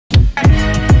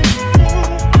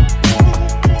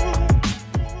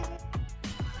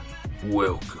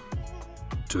Welcome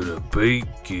to the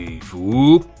Peaky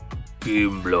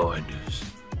Fucking Blinders.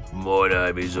 My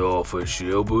name is Arthur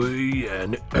Shelby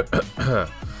and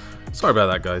sorry about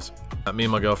that, guys. Me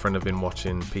and my girlfriend have been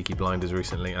watching Peaky Blinders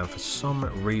recently, and for some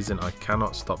reason I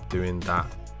cannot stop doing that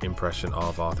impression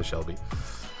of Arthur Shelby.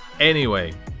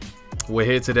 Anyway, we're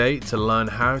here today to learn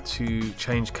how to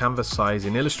change canvas size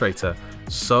in Illustrator.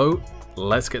 So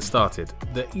let's get started.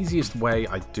 The easiest way,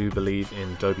 I do believe,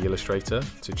 in Adobe Illustrator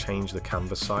to change the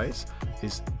canvas size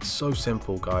is so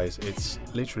simple, guys. It's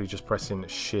literally just pressing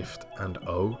Shift and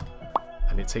O,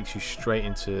 and it takes you straight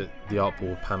into the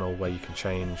artboard panel where you can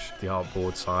change the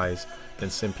artboard size. Then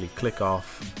simply click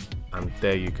off, and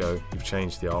there you go, you've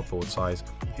changed the artboard size.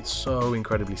 It's so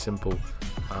incredibly simple,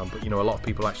 but you know, a lot of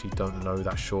people actually don't know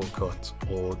that shortcut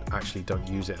or actually don't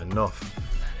use it enough.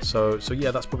 So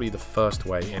yeah, that's probably the first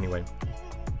way anyway.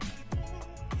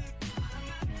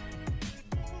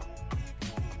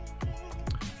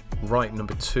 Right,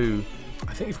 number two,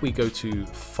 I think if we go to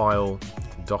File,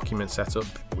 Document Setup,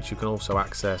 which you can also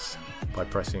access by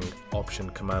pressing Option,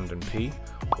 Command and P,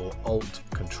 or Alt,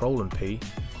 Control and P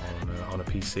on a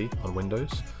PC, on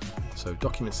Windows. So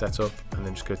Document Setup, and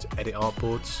then just go to Edit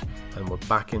Artboards, and we're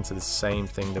back into the same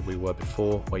thing that we were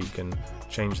before, where you can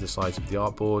change the size of the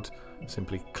artboard.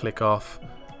 Simply click off,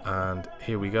 and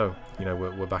here we go. You know,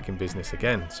 we're back in business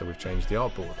again, so we've changed the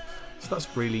artboard. So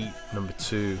that's really number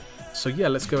two. So yeah,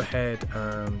 let's go ahead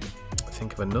and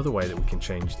think of another way that we can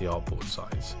change the artboard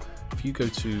size. If you go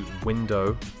to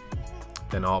Window,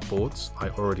 then Artboards, I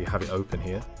already have it open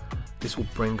here. This will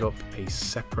bring up a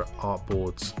separate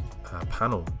Artboards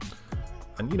panel.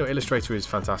 And you know, Illustrator is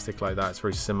fantastic like that. It's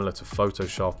very similar to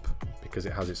Photoshop because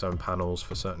it has its own panels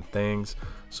for certain things.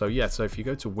 So yeah, so if you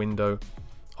go to Window,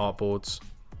 Artboards,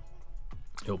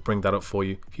 it'll bring that up for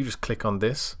you. If you just click on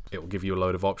this, it will give you a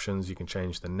load of options. You can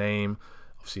change the name,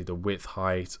 obviously the width,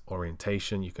 height,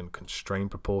 orientation. You can constrain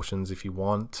proportions if you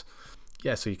want.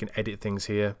 Yeah, so you can edit things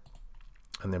here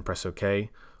and then press OK.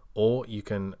 Or you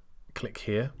can click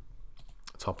here,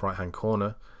 top right hand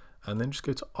corner, and then just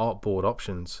go to Artboard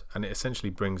Options, and it essentially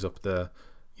brings up the,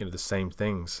 you know, the same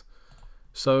things.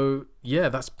 So yeah,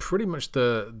 that's pretty much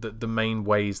the main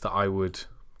ways that I would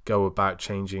go about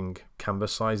changing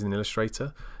canvas size in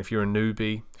Illustrator. If you're a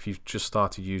newbie, if you've just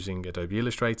started using Adobe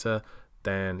Illustrator,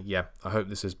 then yeah, I hope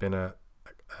this has been a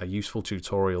useful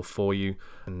tutorial for you,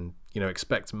 and you know,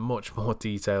 expect much more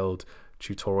detailed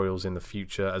tutorials in the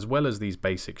future, as well as these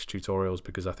basics tutorials,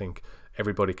 because I think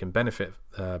everybody can benefit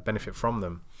from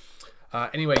them.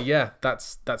 Anyway, yeah,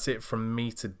 that's it from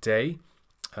me today.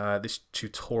 This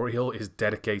tutorial is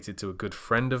dedicated to a good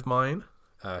friend of mine,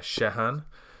 Shehan.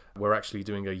 We're actually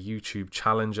doing a YouTube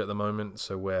challenge at the moment,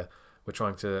 so we're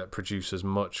trying to produce as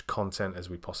much content as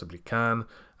we possibly can,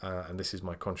 and this is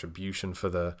my contribution for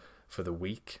the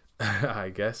week, I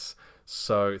guess.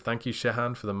 So thank you,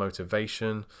 Shehan, for the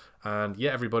motivation, and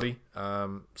yeah, everybody,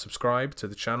 subscribe to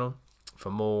the channel for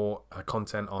more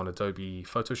content on Adobe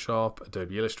Photoshop,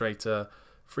 Adobe Illustrator,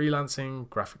 freelancing,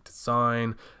 graphic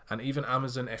design, and even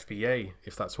Amazon FBA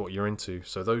if that's what you're into.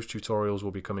 So those tutorials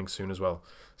will be coming soon as well.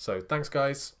 So thanks,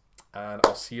 guys, and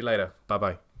I'll see you later. Bye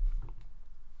bye.